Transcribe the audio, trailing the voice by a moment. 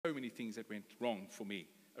things that went wrong for me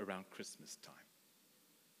around Christmas time.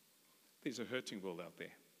 There's a hurting world out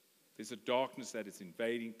there. There's a darkness that is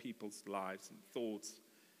invading people's lives and thoughts.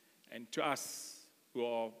 And to us who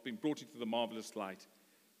are being brought into the marvelous light,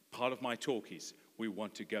 part of my talk is we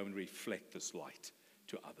want to go and reflect this light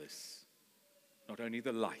to others. Not only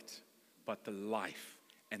the light, but the life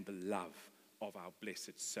and the love of our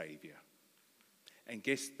blessed Savior. And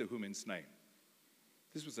guess the woman's name.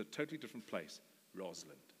 This was a totally different place,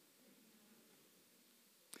 Rosalind.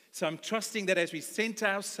 So I'm trusting that as we center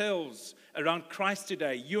ourselves around Christ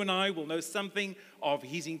today, you and I will know something of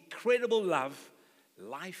his incredible love,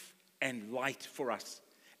 life, and light for us.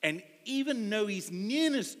 And even know his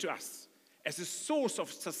nearness to us as a source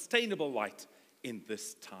of sustainable light in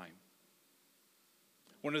this time.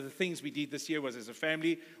 One of the things we did this year was, as a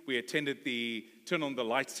family, we attended the Turn on the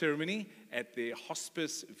Light ceremony at the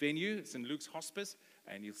hospice venue. It's in Luke's Hospice.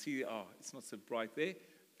 And you'll see, it's not so bright there.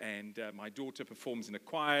 And my daughter performs in a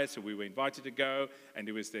choir, so we were invited to go. And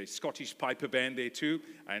there was the Scottish Piper Band there too.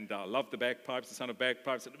 And I loved the bagpipes, the sound of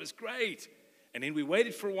bagpipes, and it was great. And then we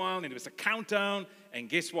waited for a while, and it was a countdown. And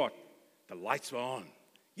guess what? The lights were on.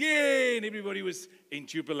 Yay! And everybody was in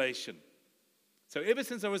jubilation. So ever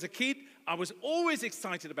since I was a kid, I was always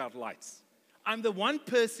excited about lights. I'm the one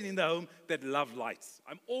person in the home that loves lights.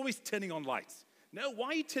 I'm always turning on lights. No, why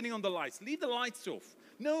are you turning on the lights? Leave the lights off.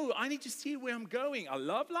 No, I need to see where I'm going. I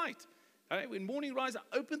love light. When morning rise, I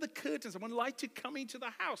open the curtains. I want light to come into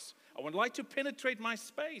the house. I want light to penetrate my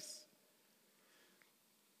space.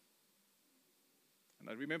 And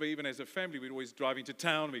I remember even as a family, we'd always drive into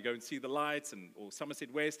town, we'd go and see the lights, or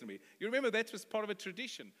Somerset West, and you remember that was part of a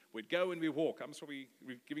tradition. We'd go and we walk. I'm sorry,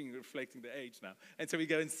 we're reflecting the age now. And so we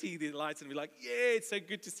go and see the lights, and we're like, yeah, it's so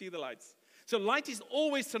good to see the lights. So light is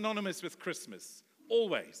always synonymous with Christmas,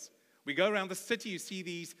 always. We go around the city, you see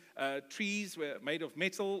these trees made of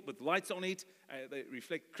metal with lights on it. They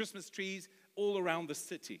reflect Christmas trees all around the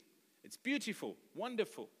city. It's beautiful,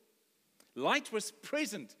 wonderful. Light was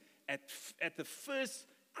present at the first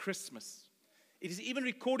Christmas. It is even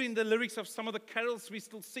recorded in the lyrics of some of the carols we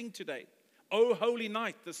still sing today. O holy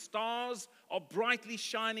night, the stars are brightly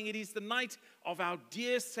shining. It is the night of our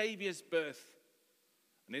dear Savior's birth.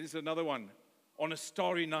 And then there's another one. On a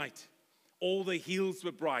starry night, all the hills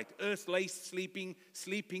were bright. Earth lay sleeping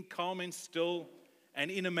calm and still. And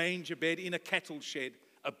in a manger bed, in a cattle shed,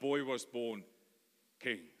 a boy was born,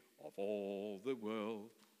 King of all the world.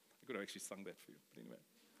 I could have actually sung that for you, but anyway.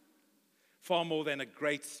 Far more than a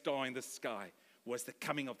great star in the sky was the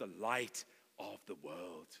coming of the light of the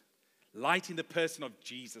world. Light in the person of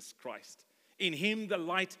Jesus Christ. In him, the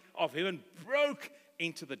light of heaven broke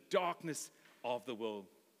into the darkness of the world.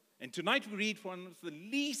 And tonight we read one of the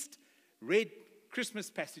least read Christmas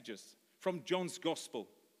passages from John's Gospel.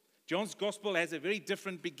 John's Gospel has a very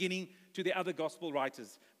different beginning to the other Gospel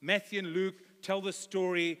writers. Matthew and Luke tell the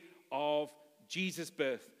story of Jesus'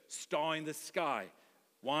 birth, star in the sky.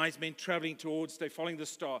 Wise men traveling towards, they're following the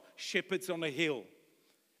star. Shepherds on a hill.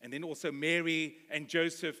 And then also Mary and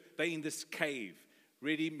Joseph, they're in this cave.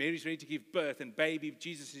 Mary's ready to give birth, and baby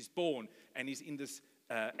Jesus is born, and he's in this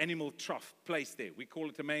animal trough place there. We call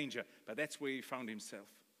it a manger, but that's where he found himself.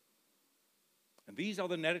 And these are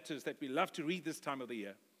the narratives that we love to read this time of the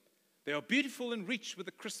year. They are beautiful and rich with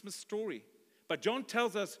the Christmas story. But John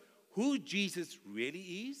tells us who Jesus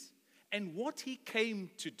really is and what he came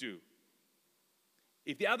to do.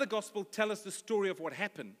 If the other gospel tell us the story of what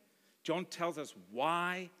happened, John tells us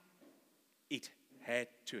why it had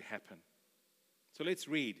to happen. So let's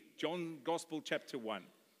read John Gospel chapter 1.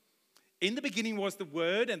 In the beginning was the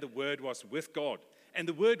Word, and the Word was with God, and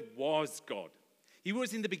the Word was God. He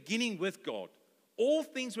was in the beginning with God. All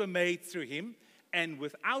things were made through him, and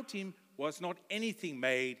without him was not anything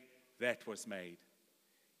made that was made.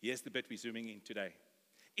 Here's the bit we're zooming in today.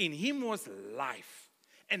 In him was life.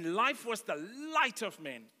 And life was the light of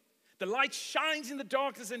men. The light shines in the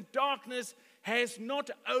darkness, and darkness has not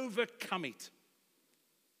overcome it.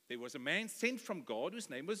 There was a man sent from God whose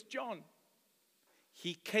name was John.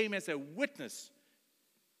 He came as a witness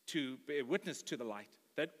to bear witness to the light,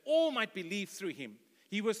 that all might believe through him.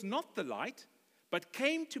 He was not the light, but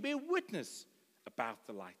came to bear witness about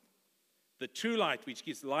the light. The true light, which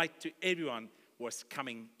gives light to everyone, was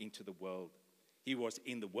coming into the world. He was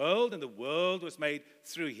in the world, and the world was made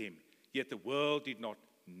through him. Yet the world did not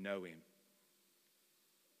know him.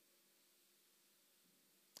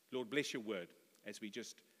 Lord, bless your word as we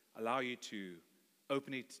just allow you to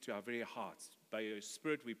open it to our very hearts. By your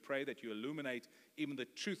Spirit, we pray that you illuminate even the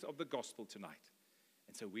truth of the gospel tonight.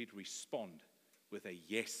 And so we'd respond with a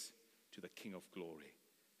yes to the King of glory.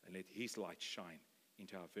 And let his light shine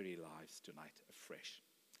into our very lives tonight afresh.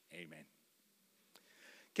 Amen.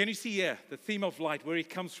 Can you see here the theme of light, where it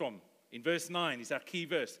comes from? In verse 9 is our key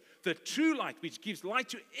verse. The true light, which gives light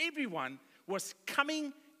to everyone, was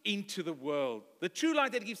coming into the world. The true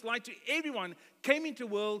light that gives light to everyone came into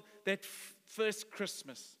the world that first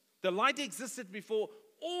Christmas. The light existed before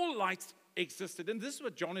all lights existed. And this is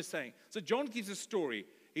what John is saying. So John gives a story.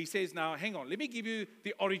 He says, now, hang on, let me give you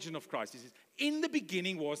the origin of Christ. He says, in the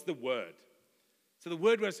beginning was the Word. So the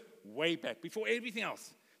Word was way back, before everything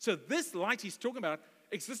else. So this light he's talking about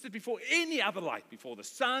existed before any other light, before the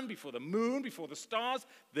sun, before the moon, before the stars.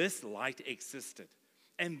 This light existed.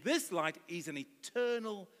 And this light is an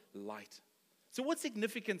eternal light. So what's the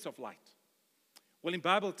significance of light? Well, in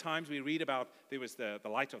Bible times, we read about there was the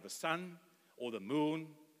light of the sun or the moon,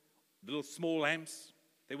 little small lamps.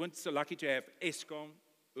 They weren't so lucky to have Eskom.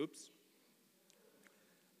 Oops.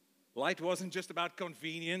 Light wasn't just about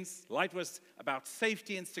convenience. Light was about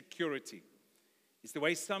safety and security. It's the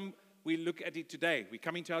way we look at it today. We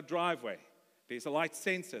come into our driveway. There's a light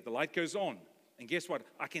sensor. The light goes on. And guess what?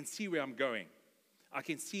 I can see where I'm going. I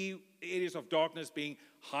can see areas of darkness being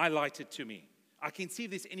highlighted to me. I can see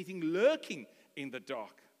if there's anything lurking in the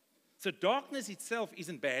dark. So darkness itself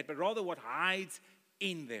isn't bad, but rather what hides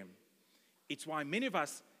in them. It's why many of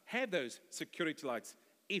us have those security lights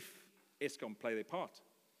if Eskom play their part.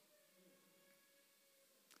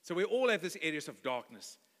 So we all have these areas of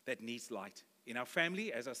darkness that needs light. In our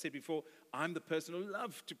family, as I said before, I'm the person who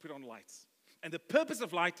loves to put on lights. And the purpose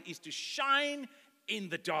of light is to shine in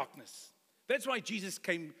the darkness. That's why Jesus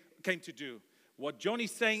came to do. What John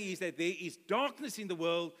is saying is that there is darkness in the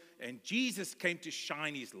world, and Jesus came to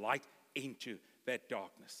shine his light into that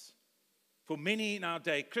darkness. For many in our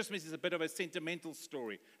day, Christmas is a bit of a sentimental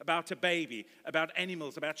story about a baby, about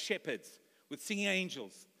animals, about shepherds with singing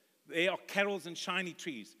angels. There are carols and shiny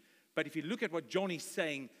trees. But if you look at what John is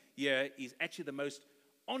saying here, is actually the most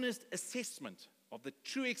honest assessment of the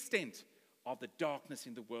true extent of the darkness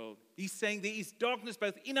in the world. He's saying there is darkness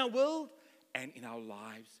both in our world and in our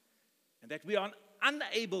lives, and that we are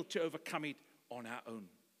unable to overcome it on our own.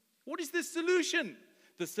 What is the solution?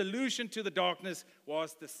 The solution to the darkness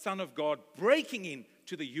was the Son of God breaking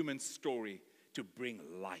into the human story to bring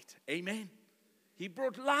light. Amen. He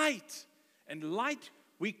brought light, and light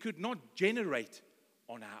we could not generate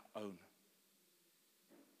on our own.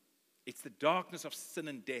 It's the darkness of sin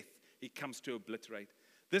and death he comes to obliterate.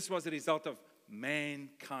 This was a result of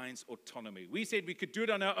mankind's autonomy. We said we could do it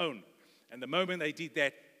on our own. And the moment they did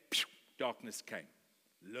that, darkness came.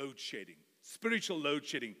 Load shedding, spiritual load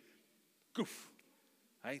shedding. Goof.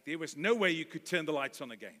 Hey, there was no way you could turn the lights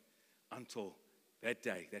on again until that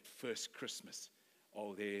day, that first Christmas.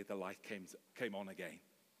 Oh, there the light came on again.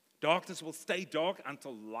 Darkness will stay dark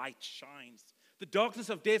until light shines. The darkness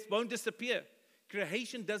of death won't disappear.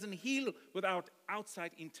 Creation doesn't heal without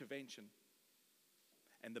outside intervention.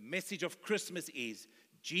 And the message of Christmas is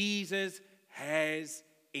Jesus has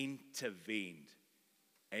intervened.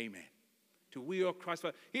 Amen. To we are Christ.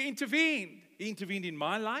 He intervened. He intervened in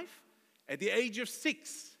my life. At the age of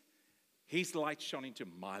 6, his light shone into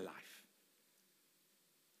my life.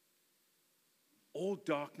 All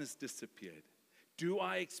darkness disappeared. Do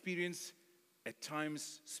I experience at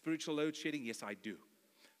times spiritual load shedding? Yes, I do.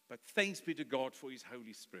 But thanks be to God for his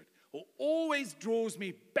Holy Spirit, who always draws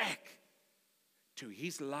me back to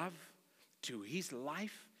his love, to his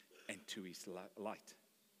life, and to his light.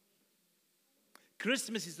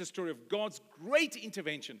 Christmas is the story of God's great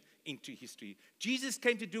intervention into history. Jesus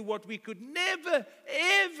came to do what we could never,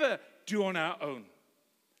 ever do on our own.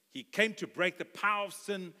 He came to break the power of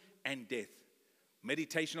sin and death.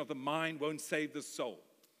 Meditation of the mind won't save the soul.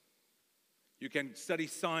 You can study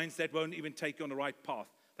science that won't even take you on the right path.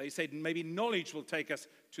 They said maybe knowledge will take us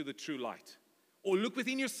to the true light. Or look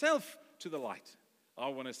within yourself to the light. I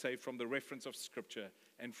want to say from the reference of Scripture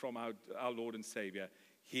and from our Lord and Savior,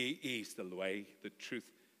 he is the way, the truth,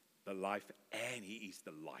 the life, and he is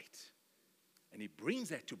the light. And he brings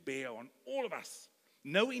that to bear on all of us.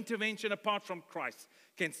 No intervention apart from Christ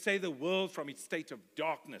can save the world from its state of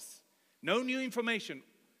darkness. No new information,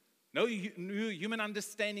 no new human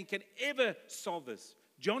understanding can ever solve this.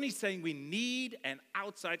 John is saying we need an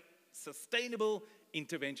outside sustainable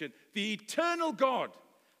intervention. The eternal God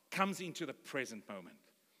comes into the present moment.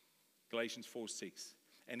 Galatians 4:6.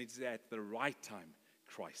 And it's at the right time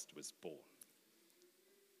Christ was born.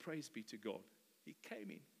 Praise be to God. He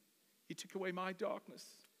came in. He took away my darkness.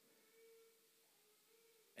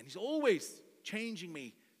 And he's always changing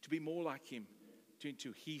me to be more like him,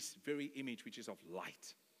 into his very image, which is of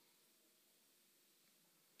light.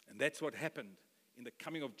 And that's what happened in the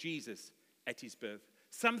coming of Jesus at his birth.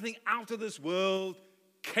 Something out of this world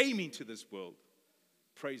came into this world.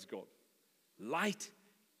 Praise God. Light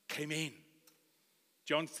came in.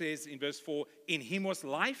 John says in verse 4, in him was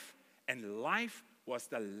life, and life was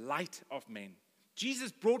the light of men.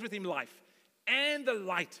 Jesus brought with him life and the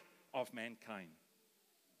light of mankind.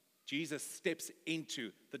 Jesus steps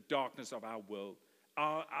into the darkness of our world,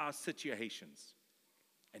 our situations,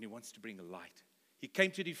 and he wants to bring light. He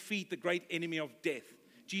came to defeat the great enemy of death.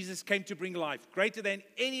 Jesus came to bring life, greater than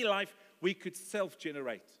any life we could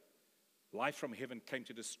self-generate. Life from heaven came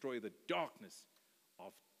to destroy the darkness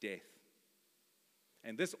of death.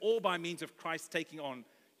 And this all by means of Christ taking on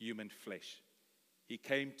human flesh. He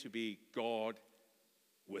came to be God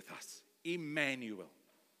with us, Emmanuel,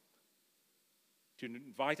 to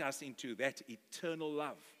invite us into that eternal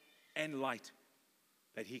love and light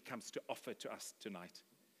that he comes to offer to us tonight,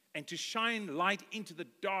 and to shine light into the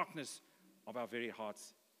darkness of our very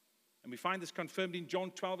hearts. And we find this confirmed in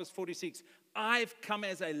John 12, verse 46. I've come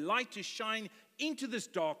as a light to shine into this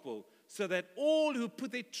dark world, so that all who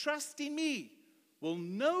put their trust in me will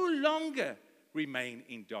no longer remain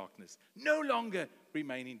in darkness. No longer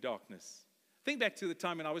remain in darkness. Think back to the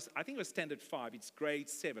time when I think it was standard 5, it's grade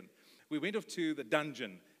 7. We went off to the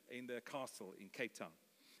dungeon in the castle in Cape Town.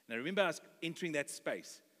 And I remember us entering that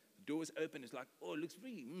space. The door was open, it's like, oh, it looks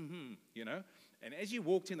really, you know. And as you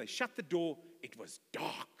walked in, they shut the door, it was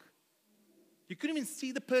dark. You couldn't even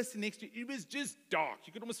see the person next to you. It was just dark.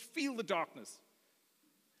 You could almost feel the darkness.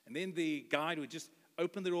 And then the guide would just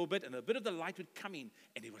open the door a bit, and a bit of the light would come in,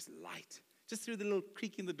 and it was light, just through the little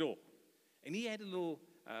creak in the door. And he had a little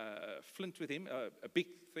flint with him, a big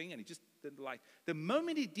thing, and he just did the light. The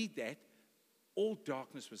moment he did that, all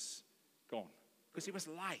darkness was gone, because it was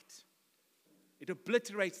light. It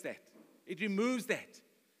obliterates that. It removes that.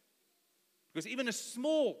 Because even a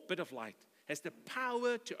small bit of light has the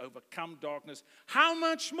power to overcome darkness. How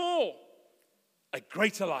much more? A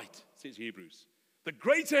greater light, says Hebrews. The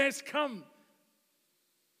greater has come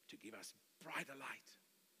to give us brighter light.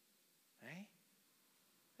 Eh?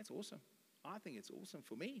 That's awesome. I think it's awesome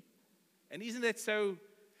for me. And isn't that so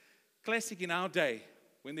classic in our day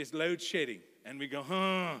when there's load shedding and we go,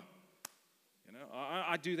 You know,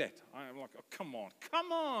 I do that. I'm like, oh, come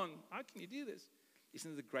on. How can you do this?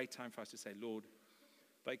 Isn't it a great time for us to say, Lord,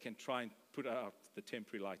 they can try and put out the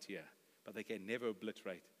temporary light here, but they can never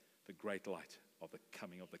obliterate the great light of the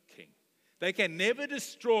coming of the King. They can never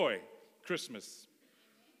destroy Christmas.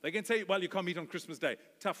 They can say, well, you can't meet on Christmas Day.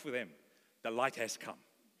 Tough for them. The light has come.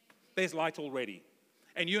 There's light already.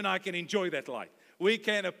 And you and I can enjoy that light. We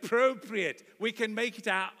can appropriate. We can make it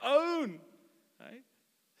our own.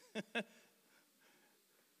 Right?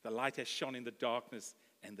 The light has shone in the darkness,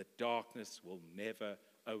 and the darkness will never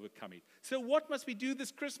overcome it. So what must we do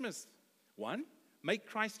this Christmas? 1, make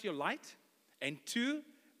Christ your light. And 2,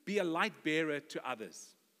 be a light bearer to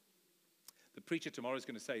others. The preacher tomorrow is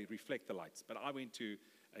going to say, reflect the lights. But I went to,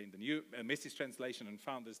 in the new Message translation, and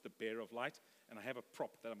found this, the bearer of light. And I have a prop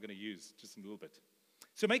that I'm going to use just in a little bit.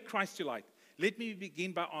 So make Christ your light. Let me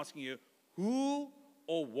begin by asking you, who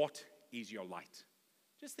or what is your light?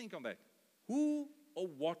 Just think on that. Who or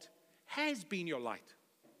what has been your light?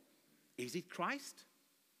 Is it Christ?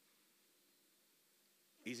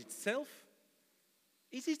 Is it self?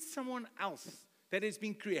 Is it someone else that has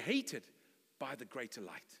been created by the greater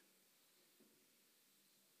light?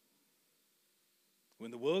 When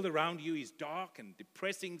the world around you is dark and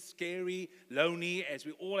depressing, scary, lonely, as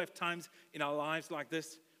we all have times in our lives like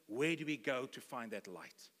this, where do we go to find that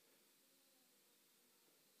light?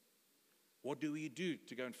 What do you do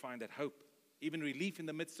to go and find that hope, even relief in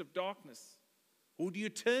the midst of darkness? Who do you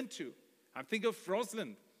turn to? I think of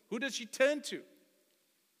Rosalind. Who does she turn to?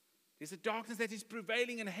 There's a darkness that is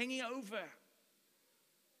prevailing and hanging over.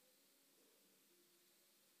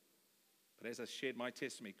 But as I shared my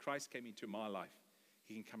testimony, Christ came into my life.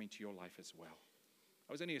 He can come into your life as well.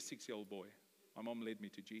 I was only a 6-year-old boy. My mom led me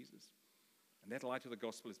to Jesus. And that light of the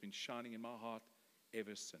gospel has been shining in my heart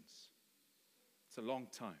ever since. It's a long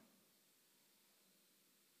time.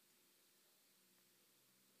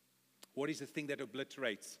 What is the thing that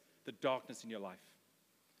obliterates the darkness in your life?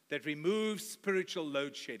 That removes spiritual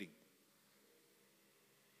load shedding?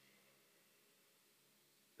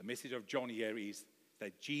 The message of John here is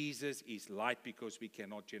that Jesus is light because we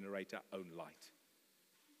cannot generate our own light.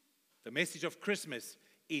 The message of Christmas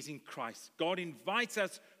is in Christ. God invites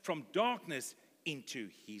us from darkness into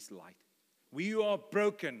his light. We who are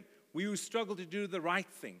broken, we who struggle to do the right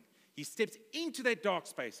thing, he steps into that dark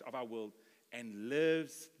space of our world and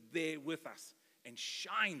lives there with us and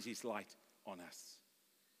shines his light on us.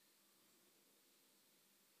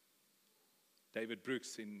 David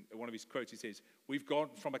Brooks, in one of his quotes, he says, we've gone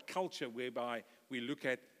from a culture whereby we look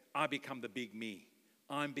at, I become the big me.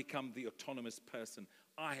 I'm become the autonomous person.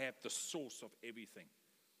 I have the source of everything.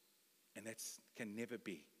 And that can never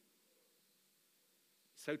be.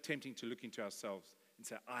 So tempting to look into ourselves and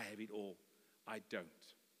say, I have it all. I don't.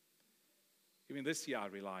 Even this year I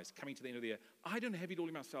realized, coming to the end of the year, I don't have it all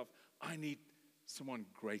in myself. I need someone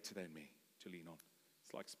greater than me to lean on.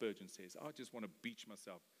 It's like Spurgeon says, I just want to beach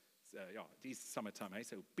myself. It is summertime,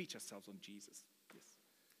 so beach ourselves on Jesus. Yes.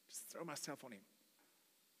 Just throw myself on him.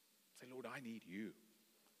 Say, Lord, I need you.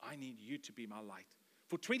 I need you to be my light.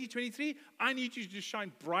 For 2023, I need you to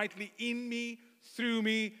shine brightly in me, through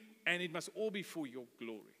me, and it must all be for your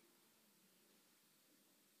glory.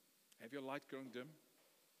 Have your light grown dim?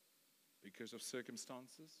 Because of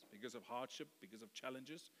circumstances, because of hardship, because of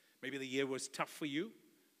challenges. Maybe the year was tough for you,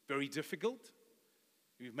 very difficult.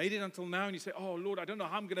 You've made it until now and you say, oh, Lord, I don't know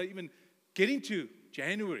how I'm going to even get into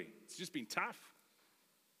January. It's just been tough.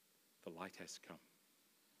 The light has come.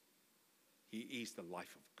 He is the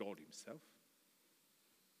life of God himself.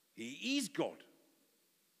 He is God.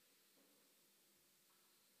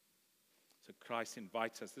 So Christ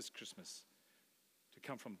invites us this Christmas to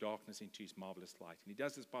come from darkness into his marvelous light. And he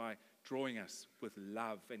does this by drawing us with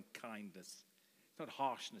love and kindness. It's not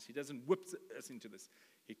harshness. He doesn't whip us into this.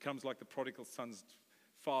 He comes like the prodigal son's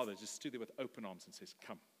father, just stood there with open arms and says,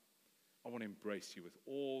 come, I want to embrace you with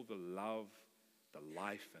all the love, the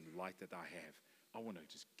life and light that I have. I want to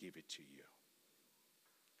just give it to you.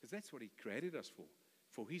 Because that's what he created us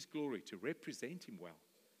for his glory, to represent him well.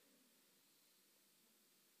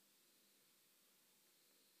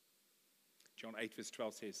 John 8 verse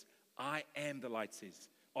 12 says, I am the light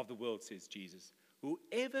of the world, says Jesus.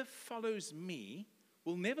 Whoever follows me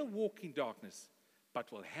will never walk in darkness,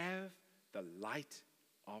 but will have the light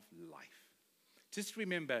of life. Just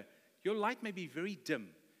remember, your light may be very dim,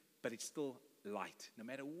 but it's still light. No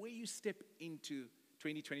matter where you step into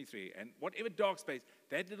 2023 and whatever dark space,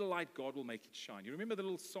 that little light, God will make it shine. You remember the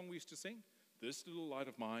little song we used to sing? This little light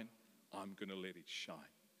of mine, I'm going to let it shine.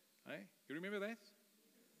 Hey? You remember that?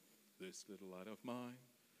 This little light of mine,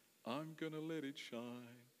 I'm going to let it shine.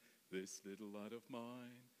 This little light of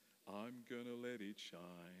mine, I'm going to let it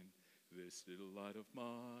shine. This little light of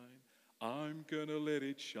mine, I'm going to let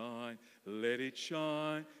it shine. Let it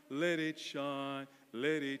shine, let it shine,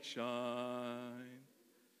 let it shine.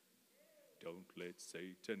 Don't let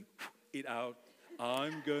Satan it out.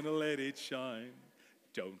 I'm going to let it shine.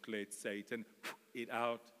 Don't let Satan it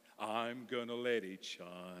out. I'm going to let it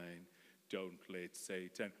shine. Don't let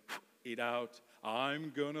Satan it out.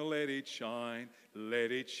 I'm going to let it shine.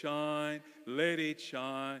 Let it shine. Let it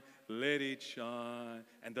shine. Let it shine.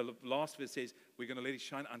 And the last verse says, we're going to let it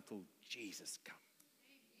shine until Jesus comes.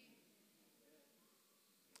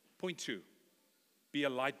 Point 2, be a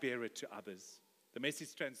light bearer to others. The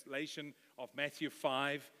Message translation of Matthew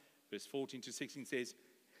 5, verse 14 to 16 says,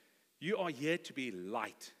 you are here to be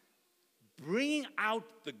light, bringing out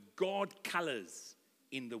the God colors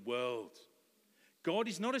in the world. God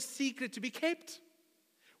is not a secret to be kept.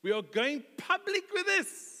 We are going public with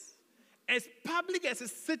this, as public as a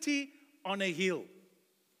city on a hill.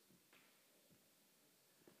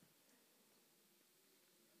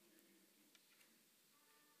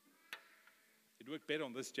 It worked better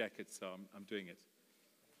on this jacket, so I'm doing it.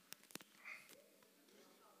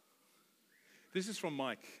 This is from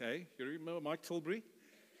Mike, hey? You remember Mike Tilbury?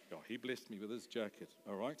 Yeah, he blessed me with this jacket,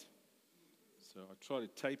 all right? So I try to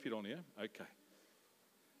tape it on here. Okay.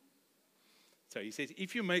 So he says,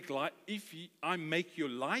 if I make you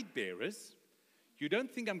light bearers, you don't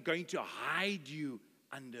think I'm going to hide you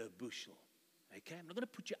under a bushel. Okay? I'm not going to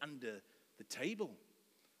put you under the table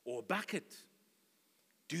or a bucket.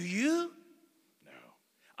 Do you? No.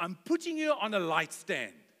 I'm putting you on a light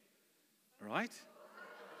stand. All right?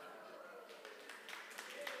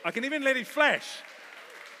 I can even let it flash.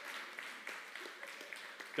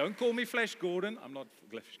 Don't call me Flash Gordon. I'm not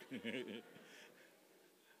Flash.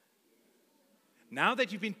 Now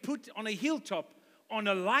that you've been put on a hilltop, on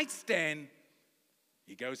a light stand,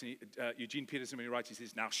 he goes, and Eugene Peterson, when he writes, he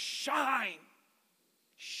says, now shine,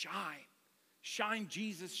 shine, shine,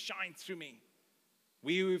 Jesus, shine through me.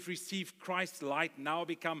 We who have received Christ's light now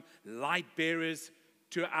become light bearers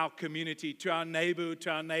to our community, to our neighborhood, to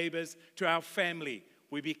our neighbors, to our family.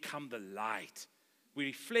 We become the light. We're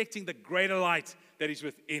reflecting the greater light that is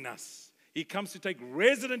within us. He comes to take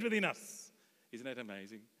residence within us. Isn't that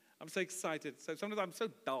amazing? I'm so excited. So sometimes I'm so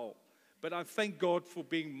dull. But I thank God for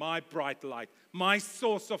being my bright light, my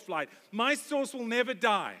source of light. My source will never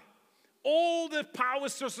die. All the power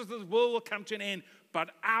sources of the world will come to an end.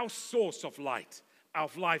 But our source of light,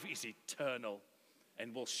 of life, is eternal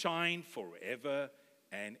and will shine forever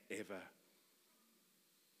and ever.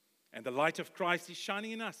 And the light of Christ is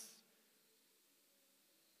shining in us.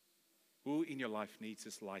 Who in your life needs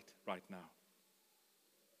this light right now?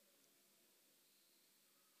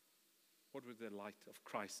 What would the light of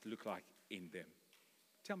Christ look like in them?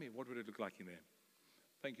 Tell me, what would it look like in them?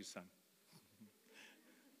 Thank you, son.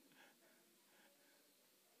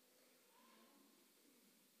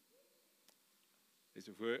 There's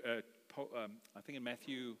a word, I think in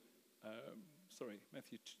Matthew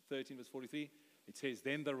 13, verse 43, it says,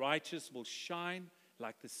 "Then the righteous will shine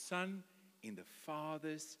like the sun in the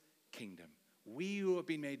Father's kingdom." We who have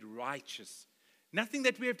been made righteous. Nothing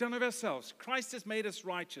that we have done of ourselves. Christ has made us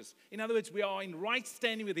righteous. In other words, we are in right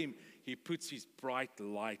standing with Him. He puts His bright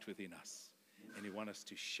light within us. And He wants us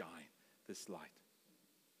to shine this light.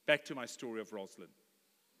 Back to my story of Rosalind.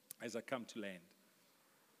 As I come to land.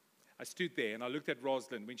 I stood there and I looked at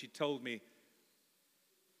Rosalind when she told me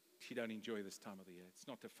she don't enjoy this time of the year. It's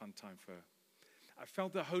not a fun time for her. I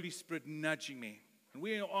felt the Holy Spirit nudging me. And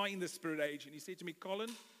we are in the Spirit age. And He said to me, "Colin,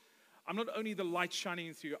 I'm not only the light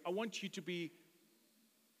shining through you, I want you to be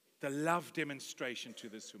the love demonstration to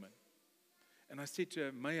this woman." And I said to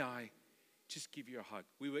her, "May I just give you a hug?"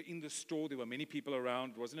 We were in the store. There were many people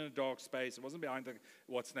around. It wasn't in a dark space. It wasn't behind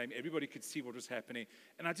what's name. Everybody could see what was happening.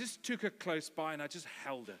 And I just took her close by and I just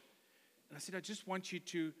held her. And I said, "I just want you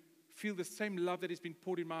to feel the same love that has been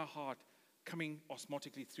poured in my heart coming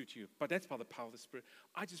osmotically through to you. But that's by the power of the Spirit."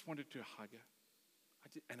 I just wanted to hug her.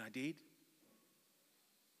 And I did.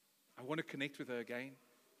 I want to connect with her again.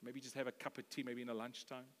 Maybe just have a cup of tea, maybe in a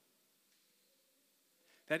lunchtime.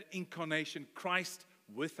 That incarnation, Christ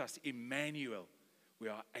with us, Emmanuel, we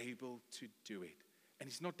are able to do it. And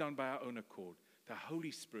it's not done by our own accord. The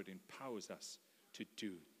Holy Spirit empowers us to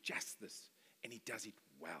do just this. And He does it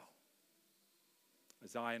well.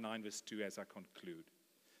 Isaiah 9 verse 2 as I conclude.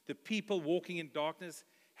 The people walking in darkness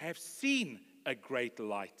have seen a great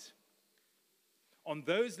light. On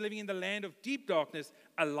those living in the land of deep darkness,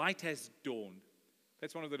 a light has dawned.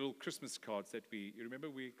 That's one of the little Christmas cards that you remember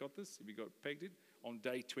we got this? We got pegged it on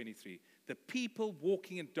day 23. The people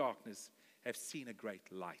walking in darkness have seen a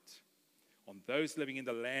great light. On those living in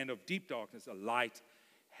the land of deep darkness, a light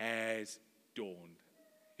has dawned.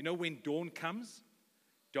 You know, when dawn comes,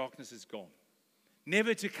 darkness is gone.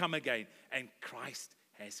 Never to come again. And Christ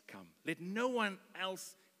has come. Let no one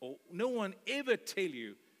else or no one ever tell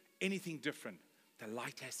you anything different. The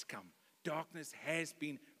light has come. Darkness has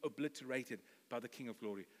been obliterated by the King of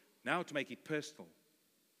Glory. Now to make it personal.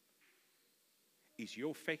 Is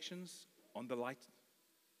your affections on the light?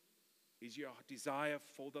 Is your desire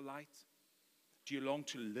for the light? Do you long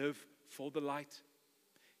to live for the light?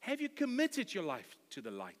 Have you committed your life to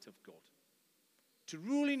the light of God? To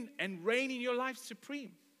rule in and reign in your life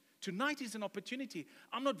supreme. Tonight is an opportunity.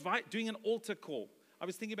 I'm not doing an altar call. I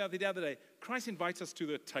was thinking about it the other day. Christ invites us to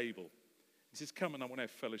the table. He says, "Come and I want to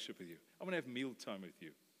have fellowship with you. I want to have meal time with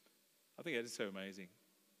you." I think that is so amazing.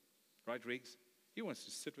 Right, Riggs? He wants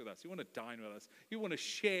to sit with us. He wants to dine with us. He wants to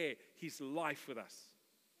share His life with us.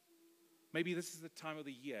 Maybe this is the time of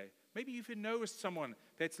the year. Maybe if you know someone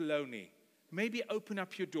that's lonely, maybe open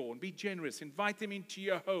up your door and be generous. Invite them into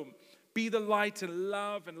your home. Be the light and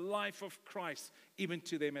love and life of Christ even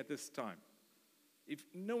to them at this time. If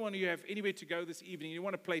no one you have anywhere to go this evening, you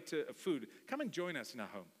want a plate of food, come and join us in our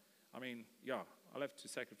home. I mean, yeah, I'll have to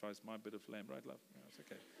sacrifice my bit of lamb, right, love? Yeah, it's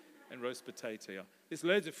okay. And roast potato, yeah. There's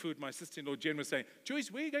loads of food. My sister-in-law, Jen, was saying, "Joyce,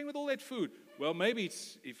 where are you going with all that food?" Well, maybe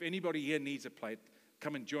if anybody here needs a plate,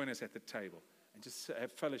 come and join us at the table and just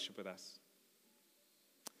have fellowship with us.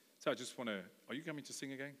 So I just want to, are you coming to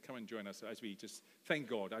sing again? Come and join us as we just thank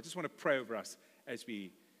God. I just want to pray over us as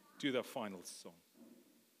we do the final song.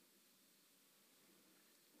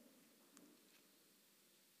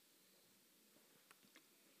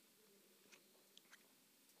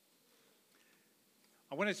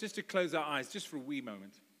 I want us just to close our eyes just for a wee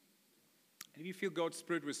moment. And if you feel God's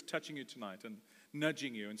Spirit was touching you tonight and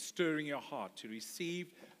nudging you and stirring your heart to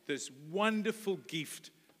receive this wonderful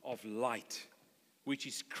gift of light, which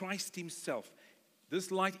is Christ Himself.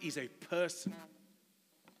 This light is a person.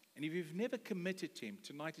 And if you've never committed to Him,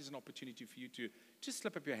 tonight is an opportunity for you to just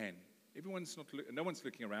slip up your hand. No one's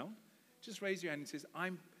looking around. Just raise your hand and says,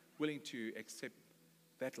 "I'm willing to accept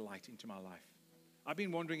that light into my life. I've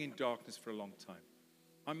been wandering in darkness for a long time.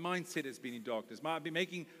 My mindset has been in darkness. I've been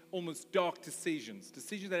making almost dark decisions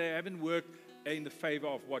that haven't worked in the favor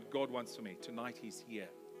of what God wants for me. Tonight He's here.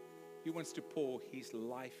 He wants to pour His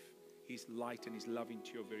life, His light, and His love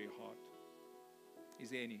into your very heart.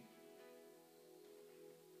 Is there any?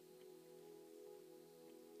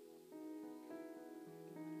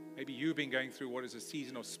 Maybe you've been going through what is a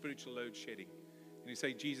season of spiritual load shedding. And you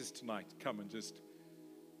say, "Jesus, tonight, come and just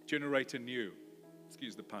Generate anew,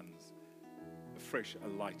 excuse the puns, a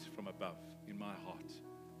light from above in my heart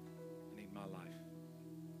and in my life.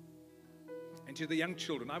 And to the young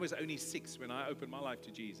children, I was only 6 when I opened my life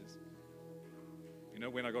to Jesus. You know,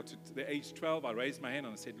 when I got to the age 12, I raised my hand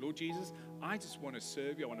and I said, Lord Jesus, I just want to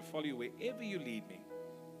serve you. I want to follow you wherever you lead me.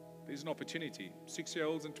 There's an opportunity.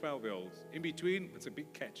 6-year-olds and 12-year-olds. In between, it's a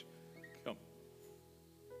big catch. Come.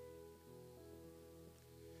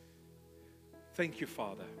 Thank you,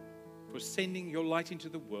 Father, for sending your light into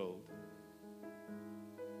the world.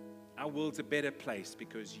 Our world's a better place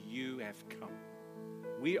because you have come.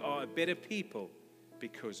 We are a better people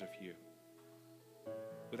because of you.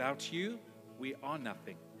 Without you, we are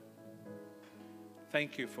nothing.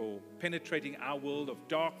 Thank you for penetrating our world of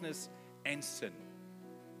darkness and sin.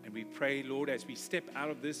 And we pray, Lord, as we step out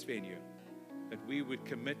of this venue, that we would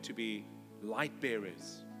commit to be light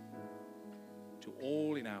bearers to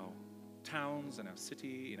all in our towns and our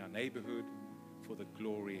city, in our neighborhood, for the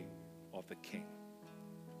glory of the King.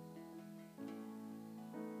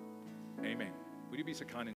 Amen. Would you be so kind and